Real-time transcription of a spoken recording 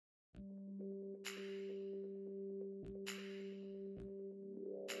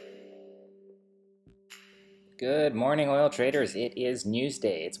Good morning, oil traders. It is news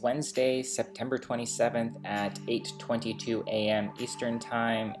day. It's Wednesday, September 27th at 8:22 a.m. Eastern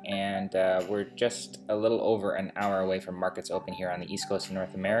Time, and we're just a little over an hour away from markets open here on the East Coast of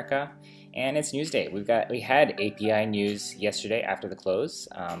North America. And it's news day. We had API news yesterday after the close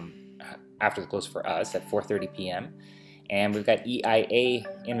for us at 4:30 p.m. And we've got EIA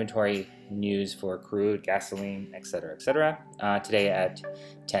inventory news for crude, gasoline, etc., today at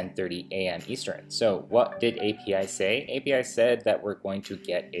 10:30 a.m. Eastern. So what did API say? API said that we're going to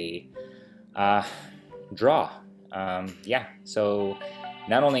get a draw. So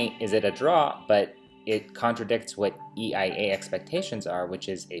not only is it a draw, but it contradicts what EIA expectations are, which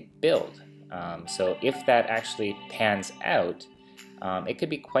is a build. So if that actually pans out, it could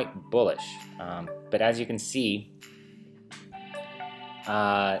be quite bullish. But as you can see,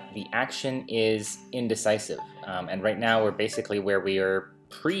 the action is indecisive, and right now we're basically where we are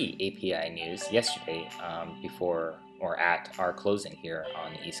pre-API news yesterday, before or at our closing here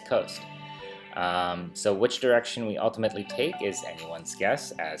on the East Coast. So which direction we ultimately take is anyone's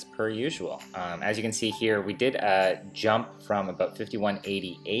guess, as per usual. As you can see here, we did a jump from about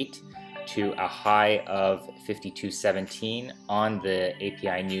 51.88 to a high of 52.17 on the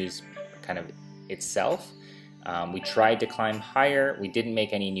API news kind of itself. We tried to climb higher. We didn't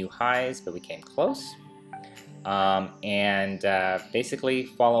make any new highs, but we came close. Basically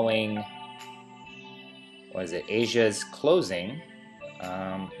following, Asia's closing,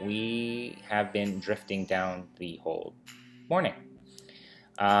 we have been drifting down the whole morning,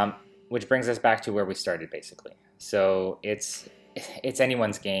 which brings us back to where we started, basically. So it's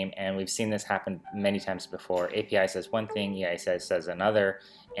anyone's game, and we've seen this happen many times before. API says one thing, EIA says another,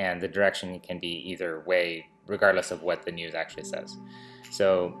 and the direction can be either way, regardless of what the news actually says.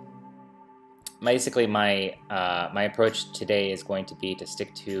 So basically my approach today is going to be to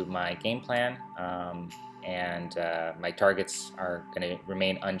stick to my game plan, and my targets are going to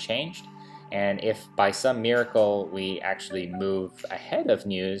remain unchanged. And if by some miracle we actually move ahead of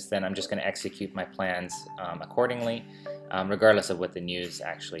news, then I'm just going to execute my plans accordingly, regardless of what the news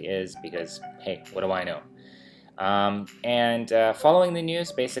actually is, because hey, what do I know? Following the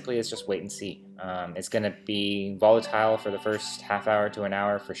news basically is just wait and see. It's going to be volatile for the first half hour to an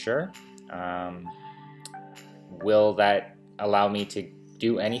hour for sure. Will that allow me to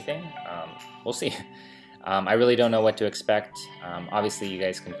do anything? We'll see. I really don't know what to expect. Obviously, you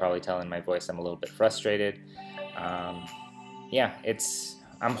guys can probably tell in my voice I'm a little bit frustrated. I'm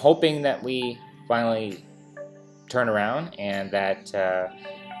hoping that we finally turn around and that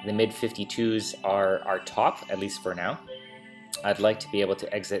the mid-52s are our top, at least for now. I'd like to be able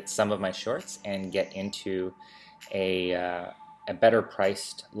to exit some of my shorts and get into a better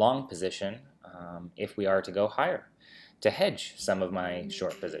priced long position if we are to go higher, to hedge some of my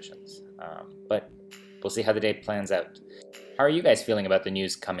short positions. But we'll see how the day plans out. How are you guys feeling about the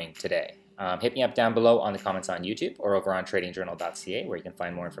news coming today? Hit me up down below on the comments on YouTube or over on TradingJournal.ca, where you can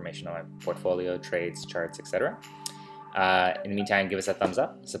find more information on my portfolio, trades, charts, etc. In the meantime, give us a thumbs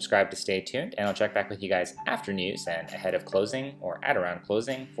up, subscribe to stay tuned, and I'll check back with you guys after news and ahead of closing or at around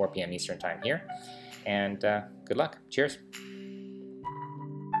closing, 4 p.m. Eastern Time here. And good luck. Cheers.